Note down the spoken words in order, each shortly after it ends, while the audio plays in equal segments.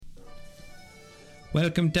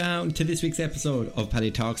Welcome down to this week's episode of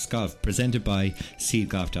Paddy Talks Golf, presented by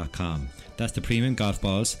seedgolf.com. That's the premium golf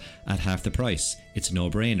balls at half the price. It's a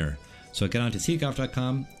no-brainer. So get on to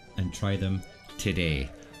seedgolf.com and try them today.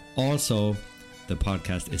 Also, the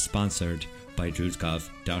podcast is sponsored by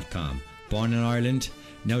drewsgolf.com. Born in Ireland,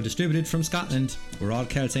 now distributed from Scotland. We're all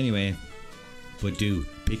Celts anyway. But do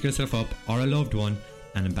pick yourself up or a loved one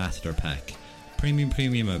an ambassador pack.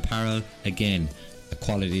 Premium apparel. Again, a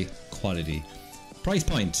quality price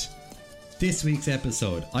point. This week's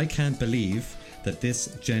episode, I can't believe that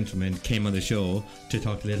this gentleman came on the show to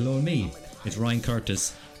talk to little old me. It's Ryan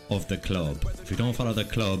Curtis of The Club. If you don't follow The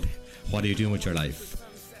Club, what are you doing with your life?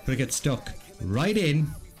 But get stuck right in.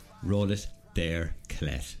 Roll it there,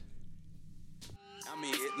 Clet.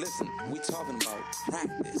 Listen, we talking about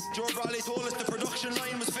practice. Joe Bradley told us the production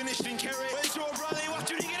line was finished in Kerry. Where's Joe Bradley? What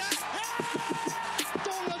do you think of that?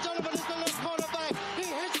 Donald Donovan is the left corner back. He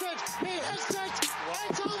hits it.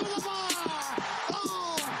 It's over the bar.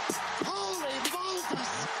 Oh, holy Moses.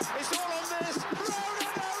 It's all on this. Round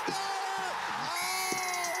and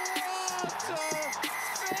out there. Oh, what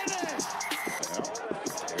a finish. Well,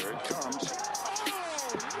 here it comes. Oh,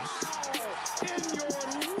 wow. In your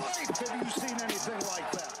life have you seen anything like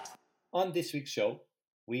that? On this week's show,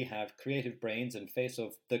 we have creative brains and face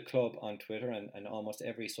of The Club on Twitter and almost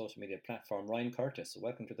every social media platform, Ryan Curtis.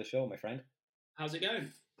 Welcome to the show, my friend. How's it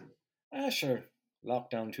going? Sure.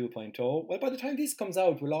 Lockdown 2.0. Well, by the time this comes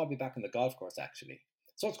out, we'll all be back on the golf course, actually.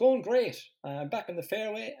 So it's going great. I'm back in the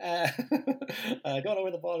fairway. I don't know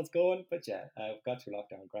where the ball is going, but yeah, I've got through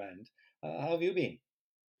lockdown grand. How have you been?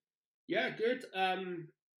 Yeah, good.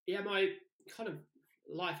 My kind of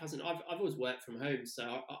life hasn't. I've always worked from home,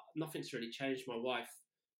 so nothing's really changed. My wife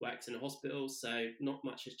works in a hospital, so not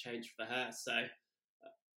much has changed for her. So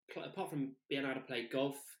apart from being able to play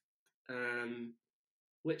golf,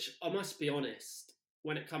 which I must be honest,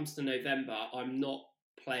 when it comes to November, I'm not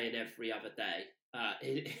playing every other day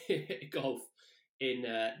golf in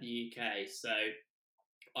the UK. So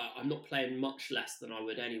I'm not playing much less than I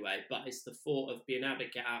would anyway. But it's the thought of being able to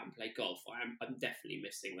get out and play golf. I'm definitely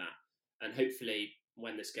missing that, and hopefully,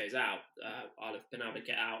 when this goes out, I'll have been able to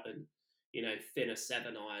get out and, thin a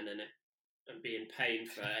 7-iron and be in pain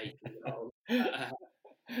for 8 years old.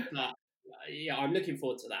 But yeah, I'm looking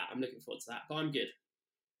forward to that. But I'm good.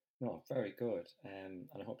 No, very good. And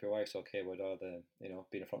I hope your wife's okay with all the,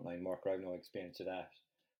 being a frontline worker. I have no experience of that.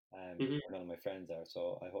 None of my friends are,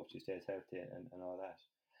 so I hope she stays healthy and all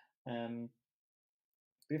that.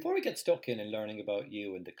 Before we get stuck in and learning about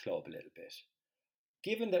you and The Club a little bit,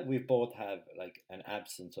 given that we both have like an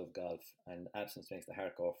absence of golf, and absence makes the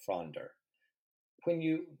heart go fonder, when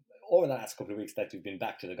you, over the last couple of weeks that you've been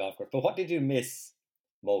back to the golf course, but what did you miss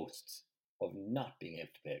most of not being able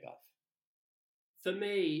to play golf? For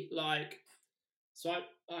me, I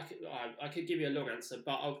could give you a long answer,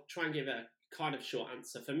 but I'll try and give a kind of short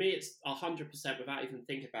answer. For me, it's 100% without even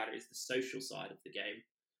thinking about it, is the social side of the game.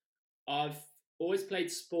 I've always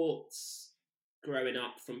played sports growing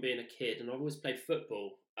up from being a kid, and I've always played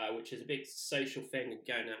football, which is a big social thing and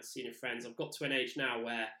going out and seeing your friends. I've got to an age now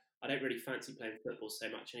where I don't really fancy playing football so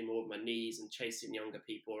much anymore with my knees and chasing younger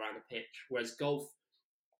people around a pitch. Whereas golf,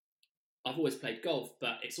 I've always played golf,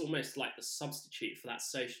 but it's almost like the substitute for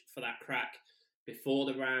that crack before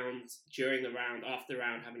the round, during the round, after the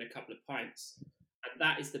round, having a couple of pints. And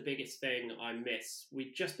that is the biggest thing I miss.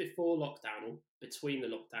 We just before lockdown, or between the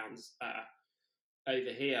lockdowns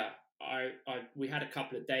over here, we had a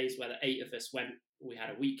couple of days where the 8 of us went. We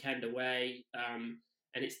had a weekend away, and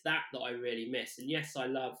it's that I really miss. And yes, I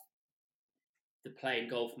love the playing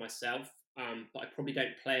golf myself, but I probably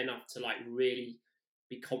don't play enough to really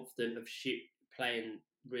be confident of playing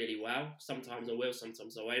really well. Sometimes I will,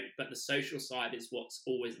 sometimes I won't. But the social side is what's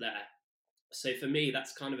always there. So for me,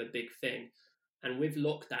 that's kind of a big thing. And with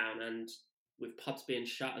lockdown and with pubs being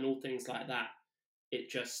shut and all things like that, it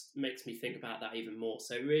just makes me think about that even more.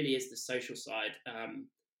 So it really is the social side,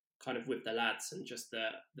 kind of with the lads and just the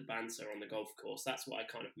banter on the golf course. That's what I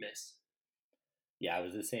kind of miss. Yeah, I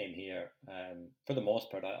was the same here. For the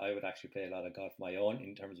most part, I would actually play a lot of golf my own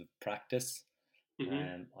in terms of practice.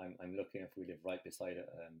 I'm lucky enough we live right beside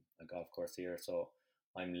a golf course here. So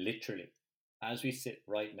I'm literally, as we sit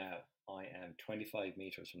right now, I am 25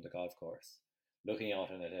 metres from the golf course, looking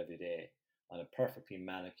out on it every day on a perfectly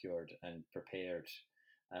manicured and prepared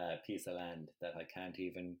piece of land that I can't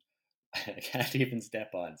even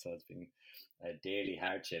step on. So it's been a daily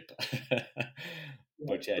hardship.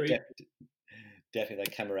 But yeah, definitely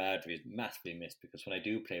that camaraderie is massively missed, because when I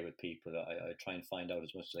do play with people, I try and find out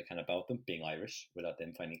as much as I can about them, being Irish, without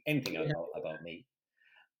them finding anything out about me.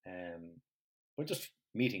 But just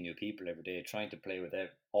meeting new people every day, trying to play with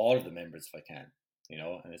all of the members if I can,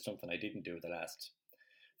 and it's something I didn't do the last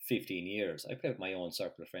 15 years. I play with my own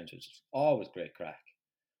circle of friends, which is always great crack.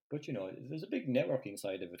 But, there's a big networking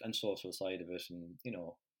side of it and social side of it, and,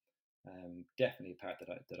 definitely a part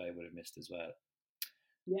that I would have missed as well.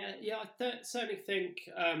 Yeah, I certainly think,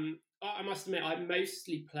 I must admit, I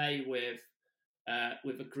mostly play with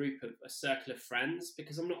a group of a circle of friends,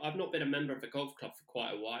 because I've not been a member of a golf club for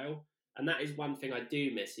quite a while, and that is one thing I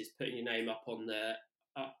do miss, is putting your name up on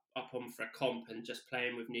for a comp and just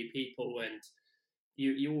playing with new people. And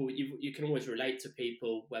you can always relate to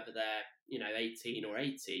people, whether they're 18 or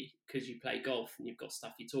 80, because you play golf and you've got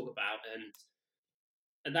stuff you talk about.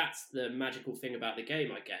 And that's the magical thing about the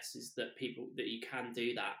game, I guess, is that you can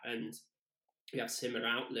do that, and you have similar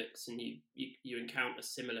outlooks, and you encounter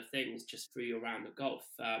similar things just through your round of golf.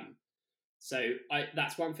 So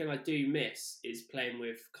that's one thing I do miss, is playing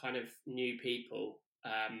with kind of new people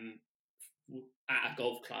at a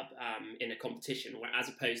golf club in a competition, as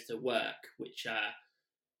opposed to work, which,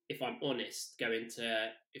 if I'm honest,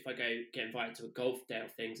 if I get invited to a golf day or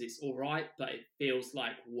things, it's all right, but it feels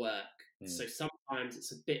like work. So sometimes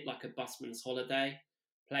it's a bit like a busman's holiday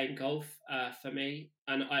playing golf for me.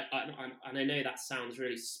 And I know that sounds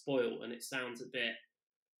really spoiled, and it sounds a bit,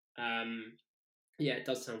 it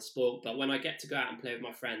does sound spoiled. But when I get to go out and play with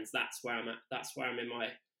my friends, that's where I'm at. That's where I'm in my,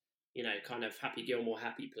 kind of Happy Gilmore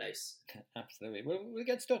happy place. Absolutely. Well, we'll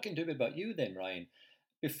get stuck into a bit about you then, Ryan.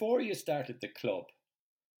 Before you started the club,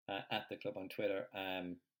 at the club on Twitter,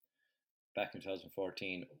 back in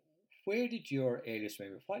 2014, what is your earliest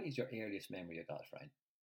memory of golf, Ryan?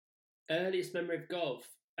 Earliest memory of golf?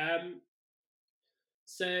 I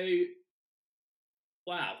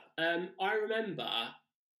remember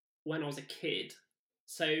when I was a kid.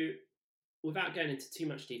 So, without going into too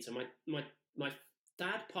much detail, my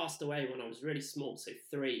dad passed away when I was really small, so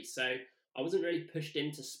 3. So I wasn't really pushed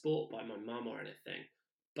into sport by my mum or anything.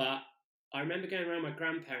 But I remember going around my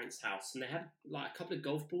grandparents' house, and they had like a couple of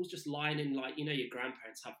golf balls just lying in, like, your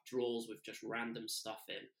grandparents have drawers with just random stuff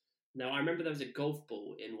in. Now, I remember there was a golf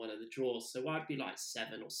ball in one of the drawers, so I'd be like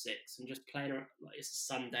 7 or 6 and just playing around. Like, it's a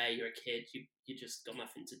Sunday, you're a kid, you just got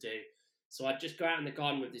nothing to do. So I'd just go out in the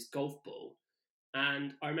garden with this golf ball,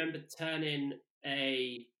 and I remember going in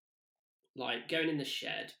the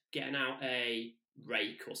shed, getting out a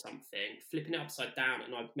rake or something, flipping it upside down,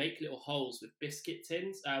 and I'd make little holes with biscuit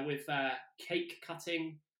tins, with cake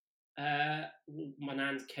cutting, my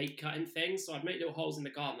nan's cake cutting thing. So I'd make little holes in the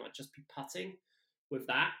garden, I'd just be putting with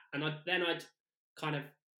that, and I'd kind of,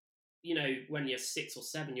 when you're 6 or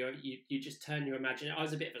 7, you just turn your imagination. I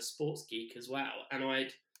was a bit of a sports geek as well, and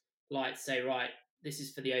I'd like say, right, this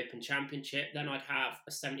is for the Open Championship, then I'd have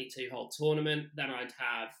a 72-hole tournament, then I'd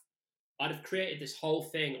have created this whole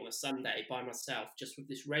thing on a Sunday by myself, just with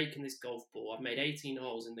this rake and this golf ball. I've made 18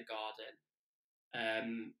 holes in the garden.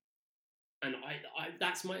 And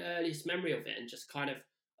that's my earliest memory of it. And just kind of,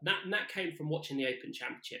 that came from watching the Open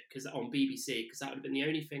Championship on BBC, because that would have been the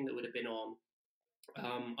only thing that would have been on.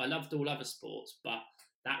 I loved all other sports, but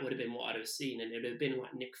that would have been what I'd have seen. And it would have been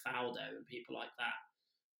like Nick Faldo and people like that.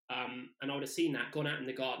 And I would have seen that, gone out in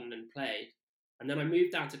the garden and played. And then I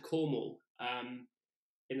moved down to Cornwall,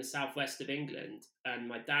 in the southwest of England, and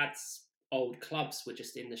my dad's old clubs were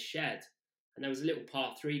just in the shed, and there was a little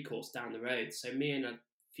par 3 course down the road. So me and a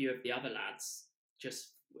few of the other lads, I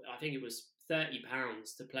think it was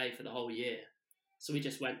 £30 to play for the whole year. So we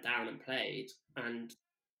just went down and played, and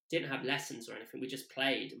didn't have lessons or anything. We just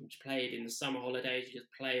played. We played in the summer holidays,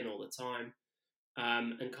 just playing all the time,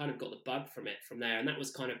 and kind of got the bug from it from there. And that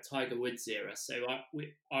was kind of Tiger Woods era. So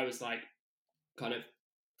I was like kind of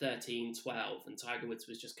 13, 12, and Tiger Woods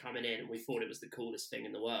was just coming in, and we thought it was the coolest thing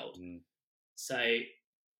in the world. So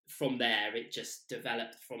from there, it just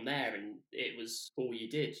developed from there, and it was all you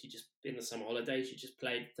did. You just, in the summer holidays, you just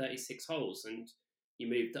played 36 holes, and you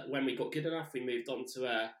moved. When we got good enough, we moved on to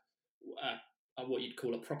a what you'd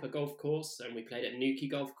call a proper golf course, and we played at Newquay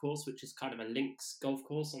Golf Course, which is kind of a links golf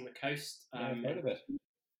course on the coast. I've heard of it.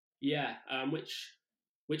 Yeah, which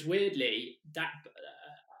weirdly, that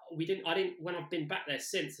I didn't. When I've been back there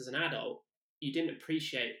since as an adult, you didn't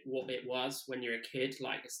appreciate what it was when you're a kid.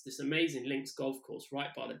 Like, it's this amazing links golf course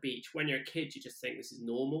right by the beach. When you're a kid, you just think this is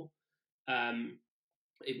normal.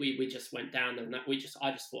 We just went down there, and I just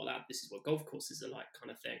thought that this is what golf courses are like,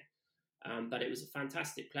 kind of thing. But it was a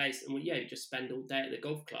fantastic place, and you just spend all day at the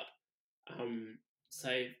golf club.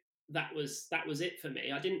 So that was it for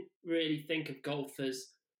me. I didn't really think of golf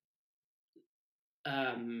as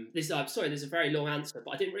I'm sorry, there's a very long answer,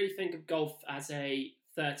 but I didn't really think of golf as a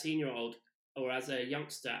 13-year-old or as a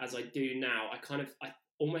youngster as I do now. I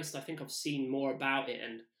almost, I think I've seen more about it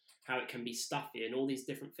and how it can be stuffy and all these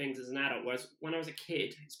different things as an adult. Whereas when I was a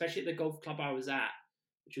kid, especially at the golf club I was at,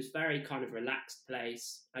 which was very kind of relaxed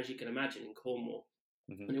place, as you can imagine, in Cornwall,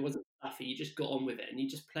 and it wasn't stuffy. You just got on with it and you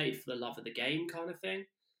just played for the love of the game, kind of thing.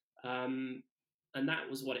 And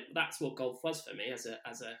that's what golf was for me as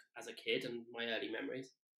a kid and my early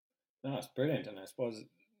memories. No, it's brilliant, and I suppose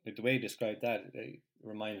the way you described that, it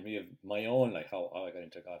reminds me of my own, like how I got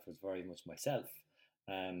into golf was very much myself,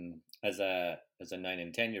 as a 9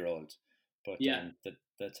 and 10-year-old. But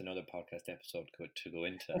that's another podcast episode to go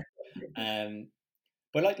into.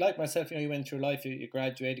 But like myself, you went through life. You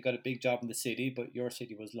graduated, you got a big job in the city, but your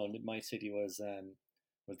city was London. My city was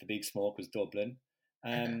the big smoke, was Dublin.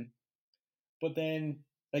 But then,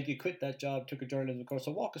 like, you quit that job, took a journalism course.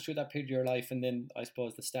 So walk us through that period of your life, and then I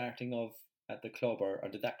suppose the starting of at the club, or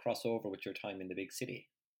did that cross over with your time in the big city?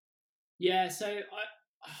 Yeah, so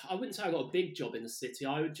I wouldn't say I got a big job in the city.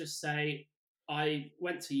 I would just say I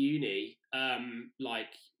went to uni. I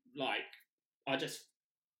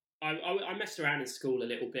messed around in school a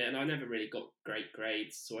little bit, and I never really got great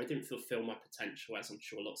grades, so I didn't fulfil my potential, as I'm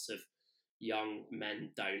sure lots of young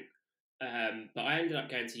men don't. But I ended up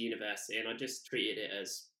going to university, and I just treated it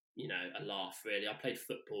as, a laugh, really. I played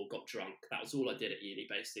football, got drunk. That was all I did at uni,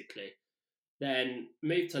 basically. Then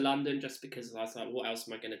moved to London just because I was like, what else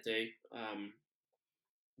am I going to do? I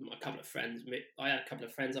had a couple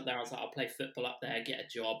of friends up there. I was like, I'll play football up there, get a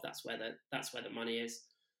job. That's where the money is.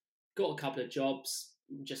 Got a couple of jobs,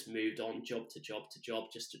 just moved on job to job to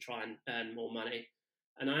job just to try and earn more money.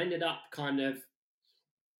 And I ended up kind of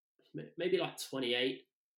maybe like 28.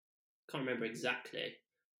 Can't remember exactly.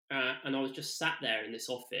 And I was just sat there in this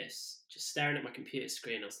office, just staring at my computer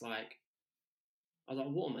screen. I was like,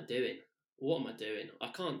 what am I doing? What am I doing? I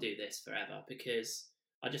can't do this forever, because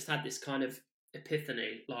I just had this kind of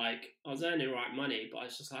epiphany. Like, I was earning the right money, but I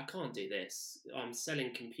was just like, I can't do this. I'm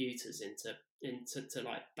selling computers into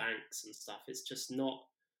like banks and stuff. It's just not,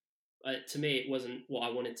 to me, it wasn't what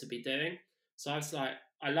I wanted to be doing. So I was like,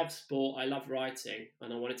 I love sport, I love writing,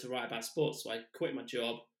 and I wanted to write about sports. So I quit my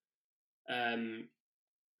job. And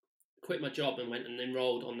went and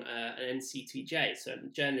enrolled on an NCTJ, so a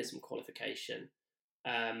journalism qualification.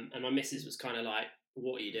 And my missus was kind of like,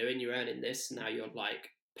 what are you doing? You're earning this, now you're like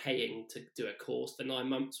paying to do a course for 9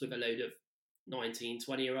 months with a load of 19,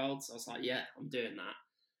 20-year-olds. I was like, yeah, I'm doing that.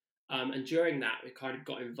 And during that, we kind of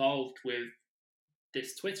got involved with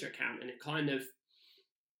this Twitter account, and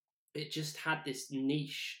it just had this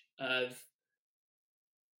niche of,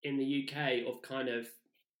 in the UK, of kind of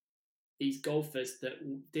these golfers that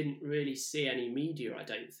didn't really see any media, I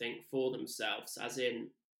don't think, for themselves, as in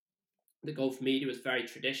the golf media was very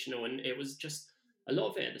traditional, and it was just, a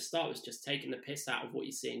lot of it at the start was just taking the piss out of what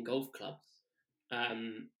you see in golf clubs.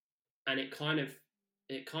 And it kind of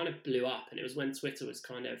blew up, and it was when Twitter was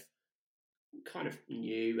kind of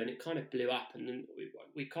new, and it kind of blew up, and then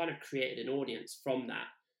we kind of created an audience from that.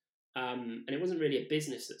 And it wasn't really a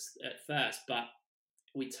business at first, but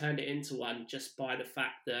we turned it into one just by the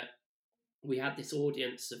fact that we had this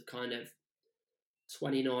audience of kind of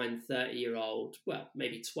 29, 30-year-old, well,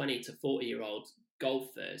 maybe 20 to 40-year-old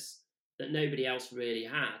golfers that nobody else really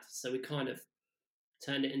had. So we kind of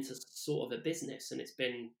turned it into sort of a business, and it's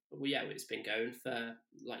been going for,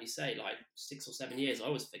 like you say, like 6 or 7 years. I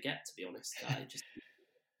always forget, to be honest. It just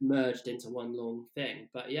merged into one long thing.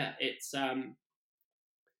 But yeah, it started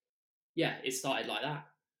like that.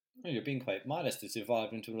 You're being quite modest. It's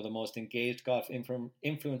evolved into one of the most engaged golf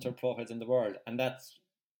influencer profiles in the world, and that's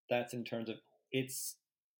in terms of it's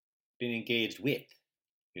been engaged with,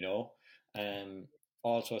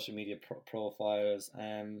 all social media profiles,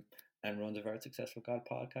 and runs a very successful golf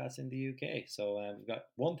podcast in the UK. So we've got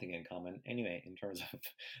one thing in common, anyway, in terms of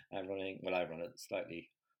running. Well, I run a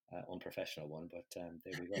slightly unprofessional one, but there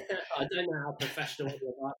we go. I don't know how professional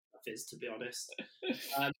your life is, to be honest.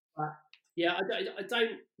 But yeah, I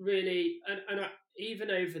don't really, and even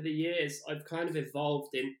over the years, I've kind of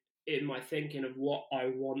evolved in my thinking of what I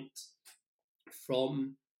want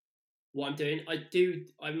from what I'm doing.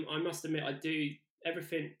 I must admit, I do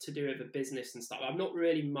everything to do with a business and stuff. I'm not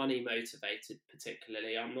really money motivated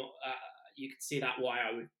particularly. I'm not. You can see that why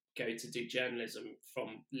I would go to do journalism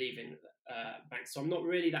from leaving bank. So I'm not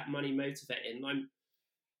really that money motivated.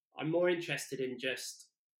 I'm more interested in just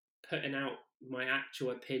putting out my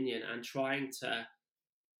actual opinion and trying to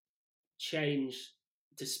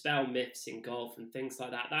dispel myths in golf and things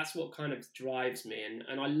like that. That's what kind of drives me.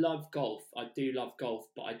 And I love golf. I do love golf,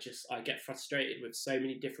 but I get frustrated with so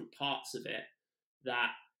many different parts of it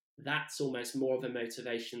that's almost more of a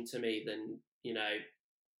motivation to me than,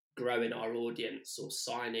 growing our audience or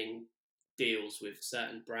signing deals with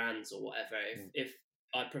certain brands or whatever. If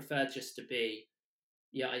I prefer just to be,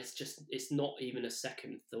 it's not even a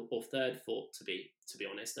second or third thought to be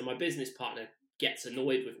honest. And my business partner gets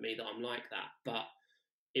annoyed with me that I'm like that, but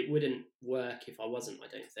it wouldn't work if I wasn't, I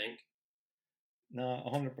don't think. No,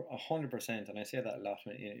 100%, and I say that a lot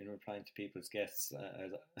in replying to people's guests.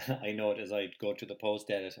 I know it as I go through the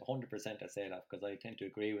post edit, 100% I say that because I tend to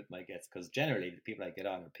agree with my guests. Because generally, the people I get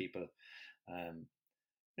on are people, I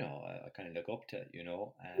kind of look up to,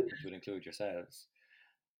 which would include yourselves.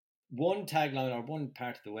 One tagline or one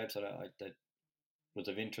part of the website that was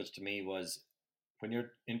of interest to me was when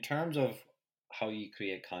you're in terms of how you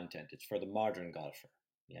create content, it's for the modern golfer.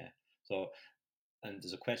 Yeah. So, and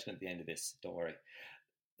there's a question at the end of this, don't worry,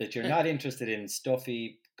 that you're not interested in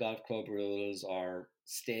stuffy golf club rules or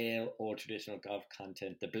stale old traditional golf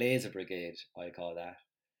content, the Blazer Brigade, I call that.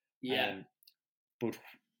 Yeah. But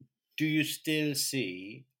do you still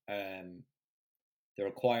see the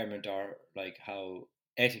requirement or like how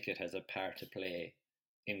etiquette has a part to play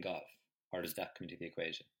in golf, or does that come into the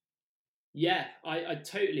equation? Yeah, I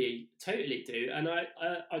totally do, and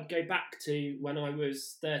I'd go back to when I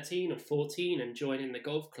was 13 or 14 and joining the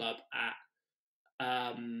golf club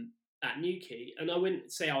at Newquay, and I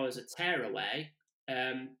wouldn't say I was a tearaway,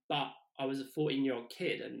 but I was a 14-year-old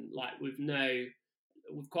kid, and like with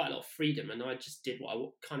quite a lot of freedom, and I just did what I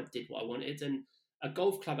wanted. And a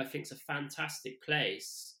golf club, I think, is a fantastic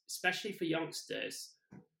place, especially for youngsters,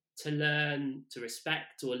 to learn to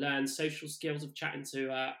respect or learn social skills of chatting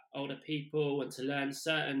to older people, and to learn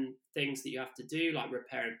certain things that you have to do, like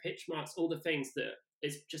repairing pitch marks, all the things that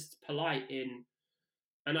is just polite in.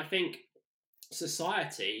 And I think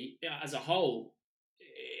society as a whole,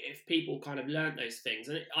 if people kind of learnt those things,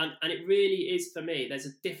 and it really is, for me, there's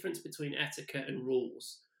a difference between etiquette and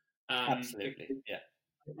rules. Absolutely, yeah.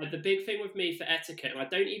 The big thing with me for etiquette, and I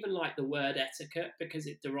don't even like the word etiquette because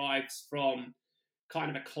it derives from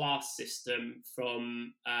kind of a class system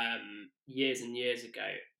from years and years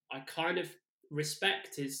ago. I kind of,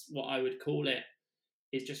 respect is what I would call it,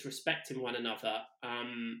 is just respecting one another.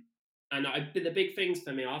 And the big things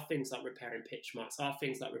for me are things like repairing pitch marks, are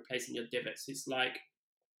things like replacing your divots. It's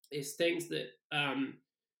things that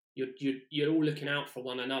you're all looking out for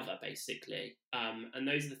one another, basically. And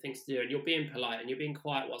those are the things to do. And you're being polite and you're being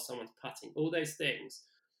quiet while someone's putting. All those things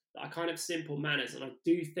that are kind of simple manners. And I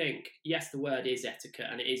do think, yes, the word is etiquette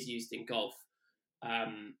and it is used in golf.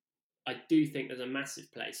 I do think there's a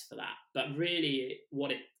massive place for that. But really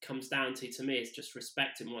what it comes down to me is just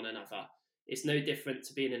respecting one another. It's no different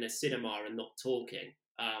to being in a cinema and not talking,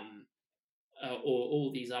 or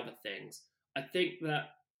all these other things. I think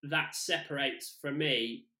that separates, for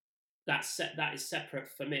me, that is separate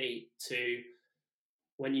for me to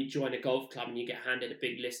when you join a golf club and you get handed a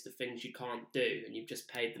big list of things you can't do and you've just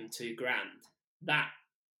paid them $2,000. That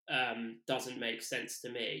doesn't make sense to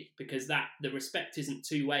me, because the respect isn't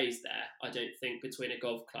two ways there, I don't think, between a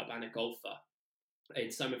golf club and a golfer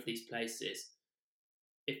in some of these places.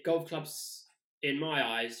 If golf clubs, in my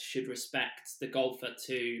eyes, should respect the golfer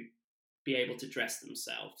to be able to dress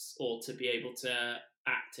themselves or to be able to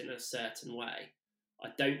act in a certain way, I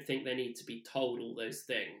don't think they need to be told all those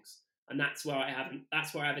things. And that's where I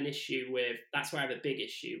have an issue with. That's where I have a big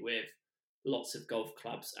issue with lots of golf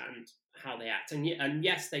clubs and how they act. And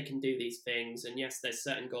yes, they can do these things. And yes, there's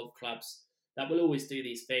certain golf clubs that will always do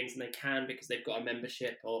these things, and they can because they've got a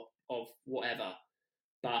membership or of whatever.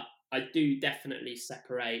 But I do definitely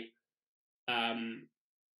separate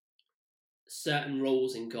certain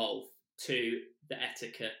rules in golf to the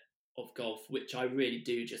etiquette of golf, which I really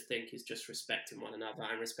do just think is just respecting one another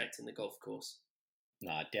and respecting the golf course.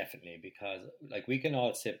 No, definitely, because like we can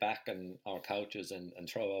all sit back on our couches and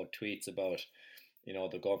throw out tweets about,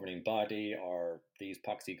 the governing body or these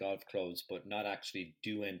poxy golf clubs, but not actually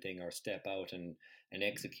do anything or step out and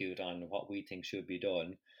execute on what we think should be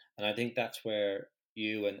done. And I think that's where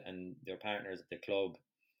you and your partners at the club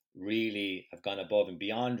really have gone above and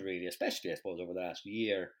beyond, really, especially, I suppose, over the last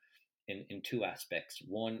year in two aspects.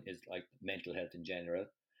 One is like mental health in general,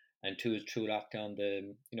 and two is through lockdown,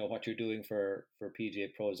 what you're doing for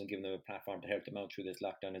PGA pros and giving them a platform to help them out through this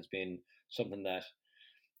lockdown has been something that,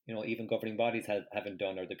 even governing bodies haven't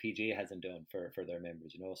done, or the PGA hasn't done for their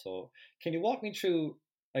members, So can you walk me through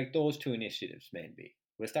like those two initiatives mainly?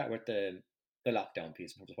 We'll start with the lockdown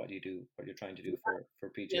piece in terms of what you're trying to do for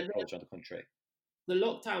PGA pros around the country. The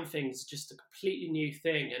lockdown thing is just a completely new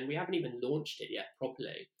thing, and we haven't even launched it yet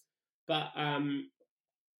properly. But to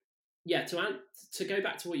go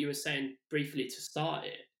back to what you were saying briefly to start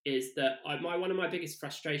it, is that one of my biggest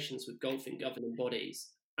frustrations with golfing governing bodies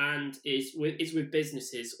and is with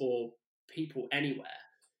businesses or people anywhere,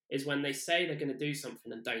 is when they say they're going to do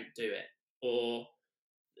something and don't do it, or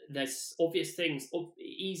there's obvious things,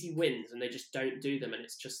 easy wins, and they just don't do them. And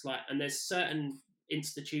it's just like, and there's certain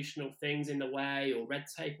institutional things in the way, or red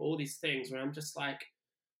tape, all these things where I'm just like,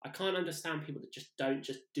 I can't understand people that just don't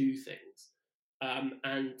just do things.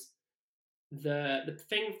 And the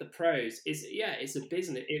thing with the pros is, yeah, it's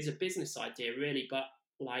a business idea really, but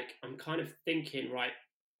like I'm kind of thinking, right,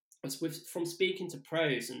 from speaking to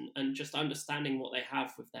pros and just understanding what they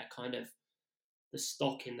have with their kind of the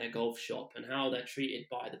stock in their golf shop and how they're treated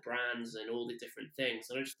by the brands and all the different things.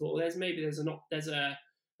 And I just thought, well, there's an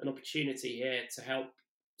opportunity here to help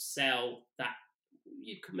sell that.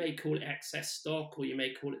 You may call it excess stock, or you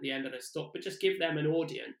may call it the end of the stock, but just give them an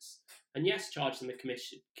audience. And yes, charge them a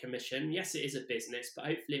commission. Yes, it is a business, but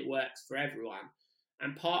hopefully it works for everyone.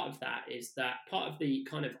 And part of that is that part of the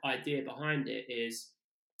kind of idea behind it is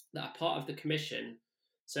that a part of the commission.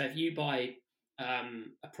 So if you buy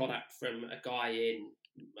a product from a guy in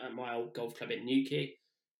my old golf club in Newquay,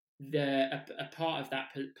 a part of that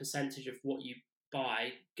percentage of what you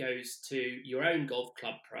buy goes to your own golf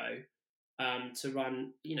club pro to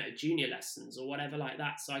run, junior lessons or whatever like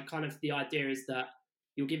that. So the idea is that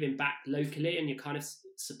you're giving back locally, and you're kind of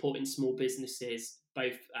supporting small businesses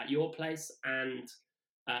both at your place and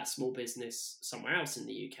small business somewhere else in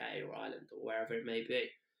the UK or Ireland or wherever it may be.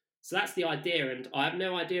 So that's the idea, and I have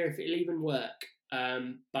no idea if it'll even work.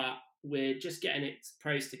 But we're just getting its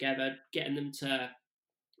pros together, getting them to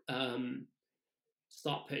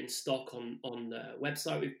start putting stock on the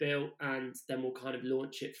website we've built, and then we'll kind of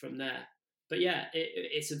launch it from there. But yeah,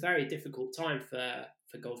 it's a very difficult time for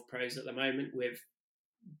golf pros at the moment, with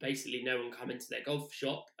basically no one coming to their golf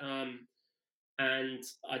shop. And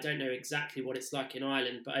I don't know exactly what it's like in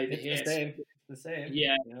Ireland, but over here, it's the same.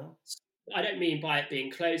 Yeah. I don't mean by it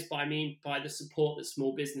being closed, but I mean by the support that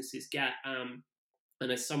small businesses get. And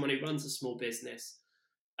as someone who runs a small business,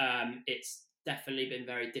 it's definitely been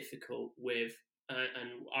very difficult with,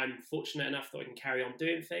 and I'm fortunate enough that I can carry on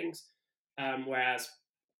doing things, whereas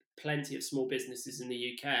plenty of small businesses in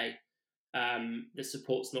the UK, the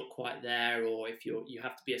support's not quite there, or if you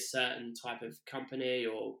have to be a certain type of company,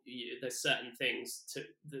 or there's certain things to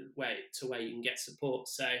where you can get support.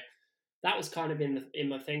 So that was kind of in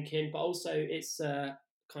my thinking, but also it's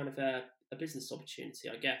kind of a business opportunity,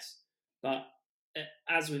 I guess. But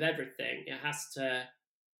as with everything, it has to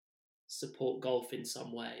support golf in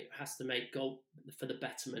some way. It has to make golf for the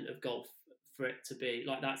betterment of golf, for it to be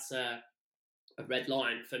like, that's a red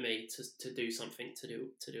line for me to do something to do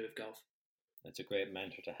with golf. That's a great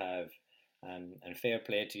mentor to have, and fair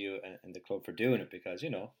play to you and the club for doing it, because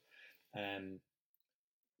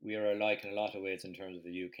we are alike in a lot of ways in terms of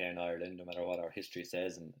the UK and Ireland, no matter what our history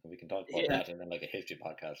says, and we can talk about that in like a history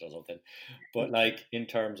podcast or something. But like in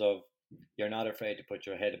terms of, you're not afraid to put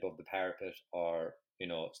your head above the parapet, or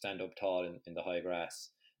stand up tall in the high grass.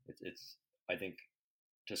 It's I think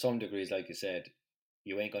to some degrees, like you said,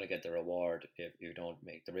 you ain't going to get the reward if you don't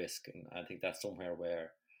make the risk. And I think that's somewhere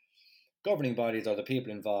where governing bodies or the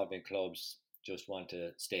people involved in clubs just want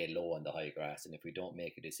to stay low on the high grass, and if we don't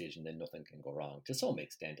make a decision, then nothing can go wrong to some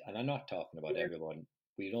extent. And I'm not talking about everyone.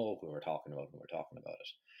 We know who we're talking about when we're talking about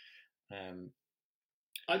it.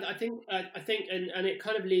 I think, and it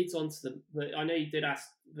kind of leads on to the. I know you did ask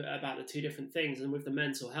about the two different things, and with the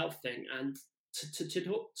mental health thing, and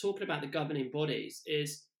talking about the governing bodies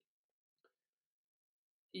is,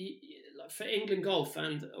 for England Golf,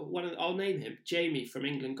 and I'll name him, Jamie from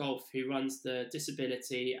England Golf, who runs the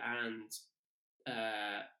disability, and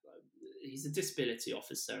he's a disability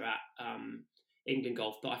officer at England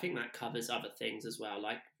Golf, but I think that covers other things as well.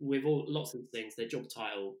 Like with lots of things, their job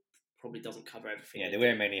title probably doesn't cover everything. Yeah, they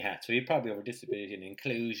wear many hats. So you probably over disability and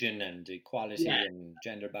inclusion and equality and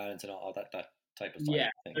gender balance and all that type of things.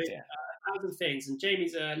 A thousand things. And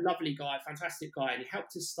Jamie's a lovely guy, fantastic guy, and he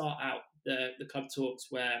helped us start out the club talks,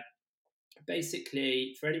 where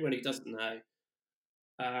basically, for anyone who doesn't know,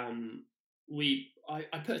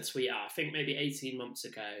 I put a tweet out, I think maybe 18 months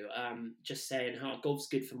ago, just saying how golf's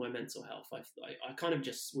good for my mental health. I kind of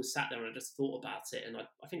just was sat there and I just thought about it, and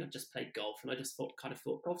I think I just played golf, and I just thought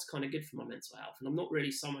golf's kind of good for my mental health. And I'm not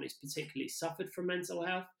really someone who's particularly suffered from mental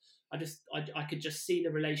health. I could just see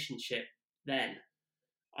the relationship then.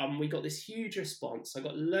 We got this huge response. I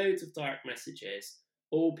got loads of direct messages,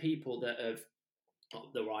 all people that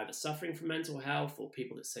were either suffering from mental health, or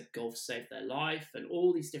people that said golf saved their life, and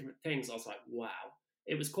all these different things. I was like, wow.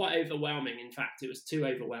 It was quite overwhelming. In fact, it was too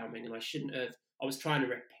overwhelming, and I shouldn't have. I was trying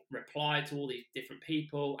to reply to all these different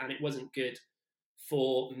people, and it wasn't good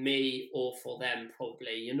for me or for them,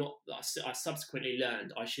 probably. I subsequently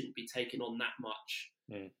learned I shouldn't be taking on that much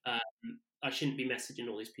I shouldn't be messaging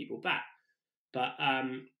all these people back. But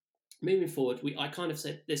moving forward, I kind of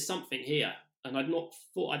said there's something here, and I'd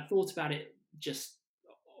thought about it just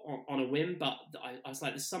on a whim, but I was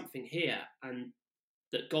like, there's something here, and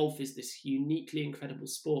that golf is this uniquely incredible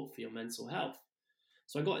sport for your mental health.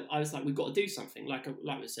 So I was like, we've got to do something. Like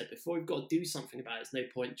we said before, we've got to do something about it. There's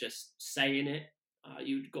no point just saying it.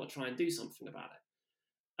 You've got to try and do something about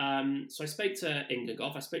it. So I spoke to England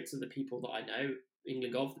Golf. I spoke to the people that I know,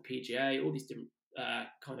 England Golf, the PGA, all these different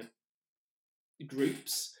kind of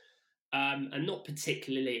groups, and not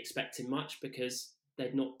particularly expecting much because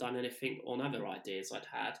they'd not done anything on other ideas I'd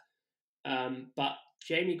had. But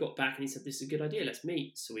Jamie got back and he said, this is a good idea, let's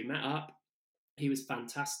meet. So we met up. He was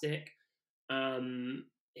fantastic.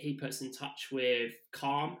 He put us in touch with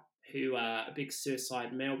Calm, who are a big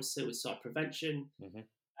male suicide prevention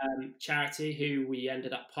charity, who we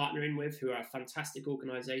ended up partnering with, who are a fantastic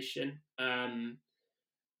organisation.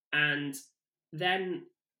 And then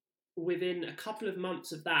within a couple of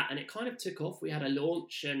months of that, and it kind of took off, we had a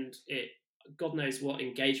launch, and God knows what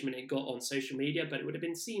engagement it got on social media, but it would have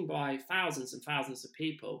been seen by thousands and thousands of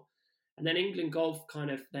people. And then England Golf, kind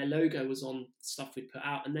of, their logo was on stuff we put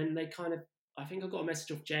out. And then they kind of, I think I got a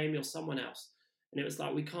message off Jamie or someone else. And it was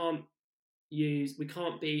like, we can't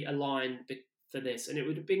be aligned for this. And it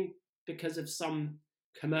would have been because of some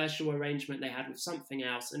commercial arrangement they had with something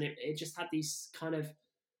else. And it just had these kind of,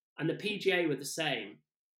 and the PGA were the same.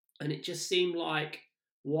 And it just seemed like,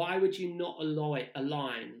 why would you not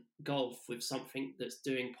align golf with something that's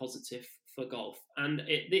doing positive for golf? And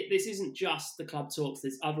this isn't just the Club Talks.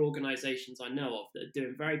 There's other organisations I know of that are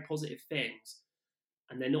doing very positive things,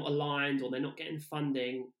 and they're not aligned, or they're not getting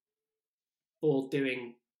funding, or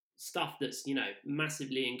doing stuff that's,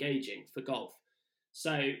 massively engaging for golf.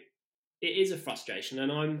 So it is a frustration,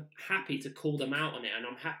 and I'm happy to call them out on it, and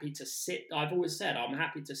I'm happy to I've always said I'm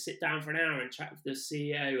happy to sit down for an hour and chat with the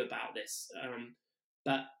CEO about this.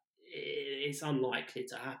 But it's unlikely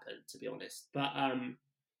to happen, to be honest. But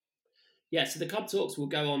so the Club Talks will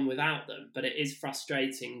go on without them, but it is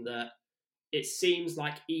frustrating that it seems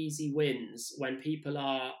like easy wins when people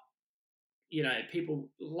are, people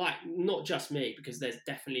like, not just me, because there's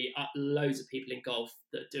definitely loads of people in golf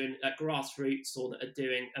that are doing at grassroots or that are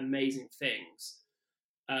doing amazing things.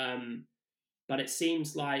 But it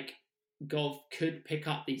seems like golf could pick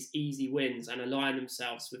up these easy wins and align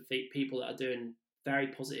themselves with people that are doing very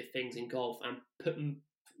positive things in golf and put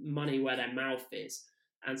money where their mouth is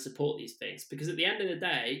and support these things. Because at the end of the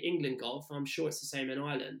day, England Golf, I'm sure it's the same in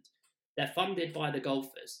Ireland, they're funded by the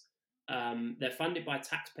golfers. They're funded by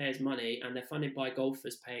taxpayers' money, and they're funded by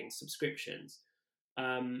golfers paying subscriptions.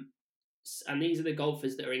 And these are the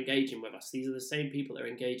golfers that are engaging with us. These are the same people that are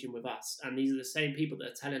engaging with us. And these are the same people that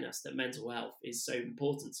are telling us that mental health is so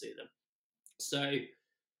important to them. So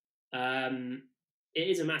it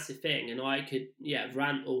is a massive thing. And I could,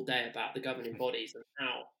 rant all day about the governing bodies and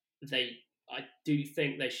how I do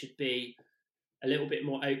think they should be a little bit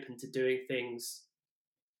more open to doing things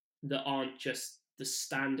that aren't just the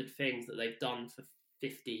standard things that they've done for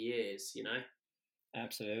 50 years,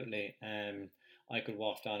 Absolutely. I could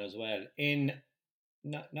waft on as well,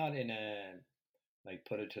 not in a like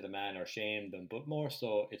put it to the man or shame them, but more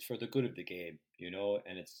so it's for the good of the game,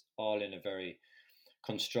 and it's all in a very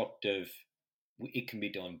constructive, it can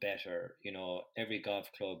be done better. Every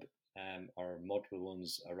golf club or multiple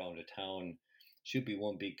ones around a town should be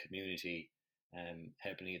one big community,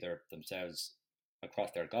 helping either themselves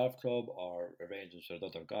across their golf club or arrangements with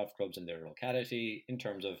other golf clubs in their locality, in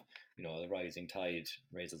terms of, the rising tide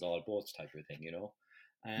raises all boats type of thing,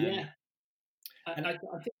 I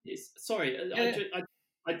think it's, sorry, Yeah.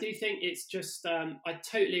 I do think it's just, I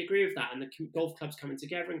totally agree with that, and the golf clubs coming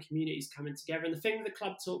together and communities coming together. And the thing with the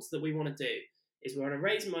Club Talks that we want to do is we want to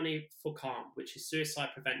raise money for Calm, which is suicide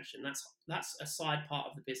prevention. That's a side part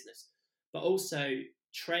of the business, but also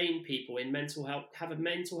train people in mental health, have a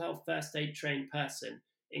mental health first aid trained person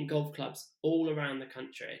in golf clubs all around the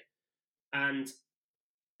country, and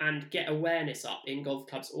get awareness up in golf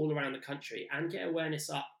clubs all around the country, and get awareness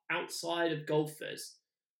up outside of golfers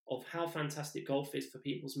of how fantastic golf is for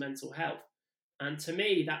people's mental health. And to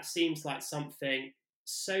me, that seems like something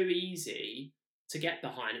so easy to get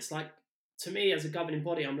behind. It's like, to me as a governing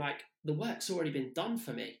body, I'm like, the work's already been done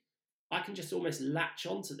for me. I can just almost latch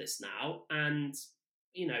onto this now and,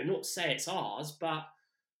 not say it's ours, but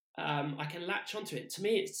I can latch onto it. To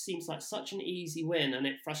me, it seems like such an easy win, and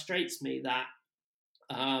it frustrates me that,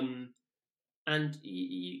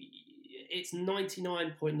 it's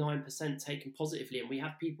 99.9% taken positively, and we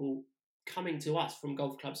have people coming to us from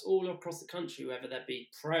golf clubs all across the country, whether they be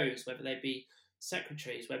pros, whether they be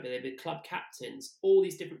secretaries, whether they be club captains, all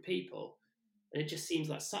these different people And it just seems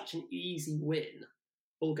like such an easy win,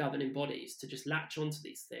 all governing bodies, to just latch onto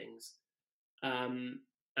these things.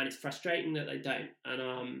 And it's frustrating that they don't.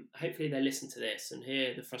 And hopefully they listen to this and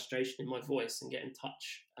hear the frustration in my voice and get in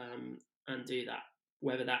touch and do that,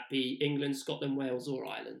 whether that be England, Scotland, Wales, or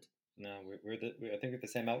Ireland. No, I think we're the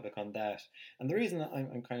same outlook on that. And the reason that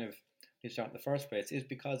I'm kind of reached out in the first place is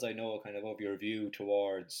because I know kind of your view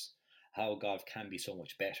towards how golf can be so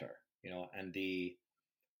much better, and the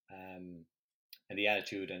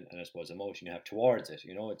attitude and I suppose emotion you have towards it.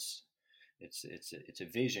 It's a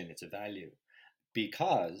vision, it's a value.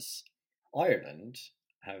 Because Ireland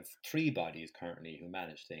have 3 bodies currently who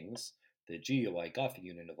manage things: the GUI, Golfing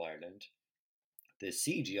Union of Ireland, the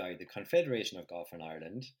CGI, the Confederation of Golf in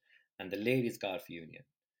Ireland, and the Ladies Golf Union.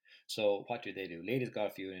 So what do? Ladies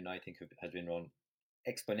Golf Union, I think, has been run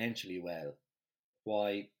exponentially well.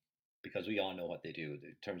 Why? Because we all know what they do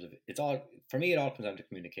in terms of it all comes down to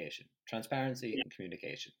communication, transparency, and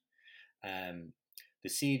communication. The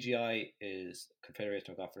CGI is Confederation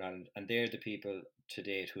of Golf in Ireland, and they're the people to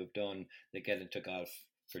date who have done the Get Into Golf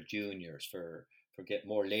for juniors, for get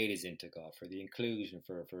more ladies into golf, for the inclusion,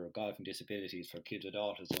 for golfing disabilities, for kids with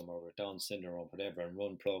autism or with Down syndrome or whatever, and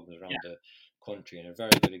run programs around the country. And a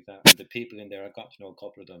very good example, the people in there, I've got to know a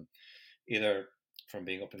couple of them, either from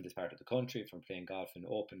being up in this part of the country, from playing golf in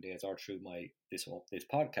open days, or through this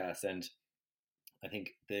podcast. And I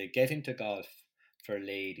think the Get Into Golf for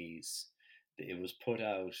ladies, it was put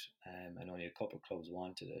out, and only a couple of clubs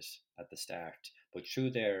wanted it at the start, but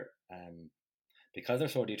through their because they're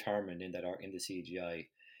so determined in the CGI,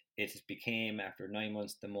 it became, after 9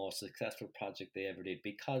 months, the most successful project they ever did,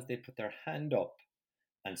 because they put their hand up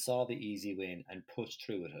and saw the easy win and pushed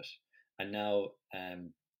through with it. And now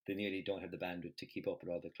they nearly don't have the bandwidth to keep up with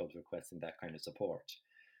all the clubs requesting that kind of support.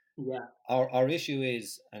 Yeah. Our issue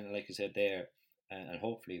is, and like you said there, and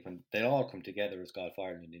hopefully when they all come together as Golf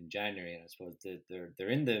Ireland in January, and I suppose they're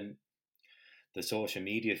in the social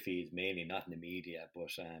media feeds mainly, not in the media,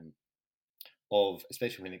 but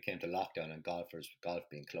especially when it came to lockdown and golf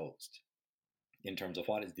being closed, in terms of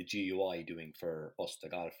what is the GUI doing for us, the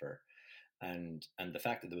golfer, and the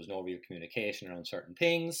fact that there was no real communication around certain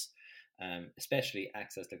things, especially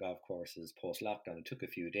access to golf courses post-lockdown. It took a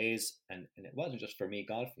few days, and it wasn't just for me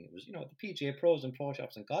golfing. It was, the PGA pros and pro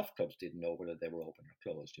shops and golf clubs didn't know whether they were open or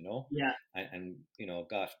closed, Yeah. And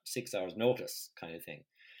got 6 hours notice kind of thing.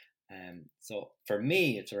 So for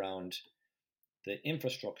me, it's around the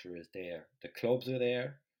infrastructure is there, the clubs are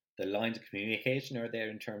there, the lines of communication are there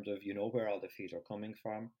in terms of, where all the fees are coming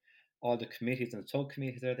from. All the committees and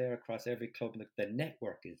subcommittees are there across every club. The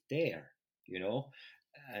network is there,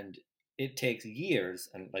 and it takes years,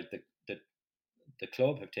 and like the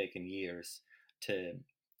club have taken years to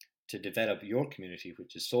develop your community,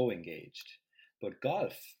 which is so engaged. But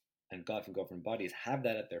golf and governing bodies have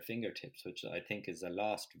that at their fingertips, which I think is a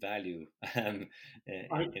lost value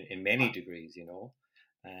in many degrees.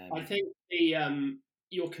 I think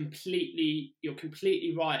you're completely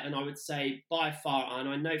right, and I would say by far, and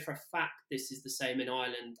I know for a fact this is the same in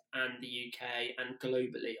Ireland and the UK and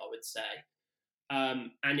globally, I would say,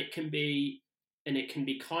 and it can be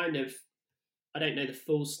kind of, I don't know the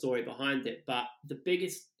full story behind it, but the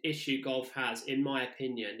biggest issue golf has, in my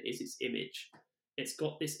opinion, is its image. It's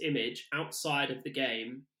got this image outside of the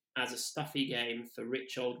game as a stuffy game for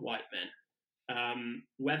rich old white men.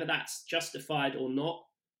 Whether that's justified or not,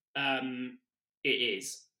 it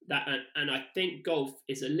is that, and I think golf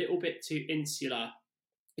is a little bit too insular,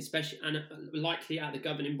 especially and likely at the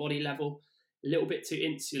governing body level, a little bit too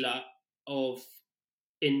insular of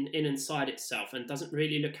in inside itself, and doesn't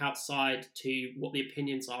really look outside to what the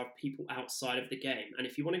opinions are of people outside of the game. And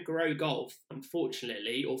if you want to grow golf,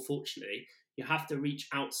 unfortunately or fortunately, you have to reach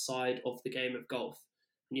outside of the game of golf,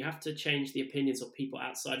 and you have to change the opinions of people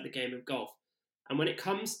outside of the game of golf. And when it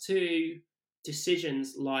comes to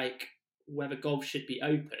decisions like whether golf should be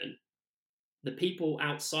open, the people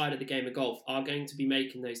outside of the game of golf are going to be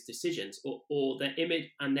making those decisions, or their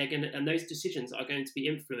image, and those decisions are going to be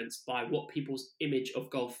influenced by what people's image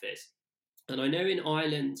of golf is. And I know in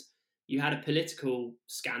Ireland you had a political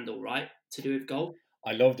scandal, right, to do with golf.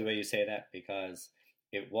 I love the way you say that, because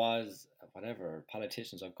it was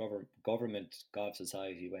politicians of government golf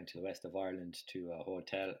society went to the west of Ireland to a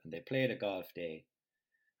hotel, and they played a golf day,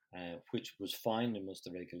 which was fine in most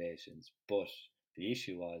of the regulations, but the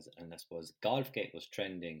issue was, and I suppose Golfgate was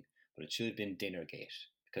trending, but it should have been Dinnergate,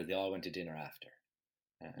 because they all went to dinner after.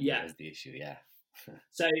 That was the issue. Yeah.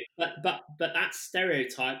 So, but that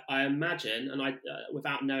stereotype, I imagine, and I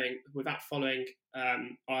without following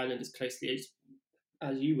Ireland as closely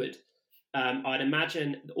as you would, I'd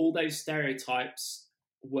imagine all those stereotypes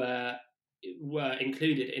were were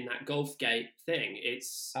included in that Golfgate thing.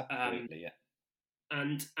 It's Absolutely, yeah.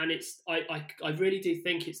 and it's I really do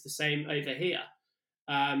think it's the same over here,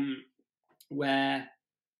 where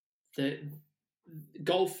the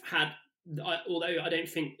golf had. Although I don't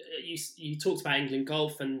think you talked about England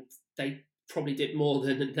golf, and they probably did more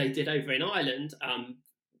than they did over in Ireland,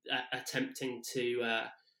 attempting to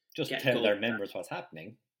just get tell golf their members what's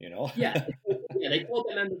happening. You know. Yeah, they told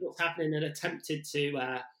their members what's happening and attempted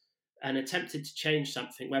to change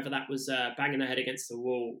something. Whether that was banging their head against the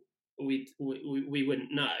wall, we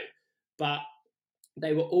wouldn't know. But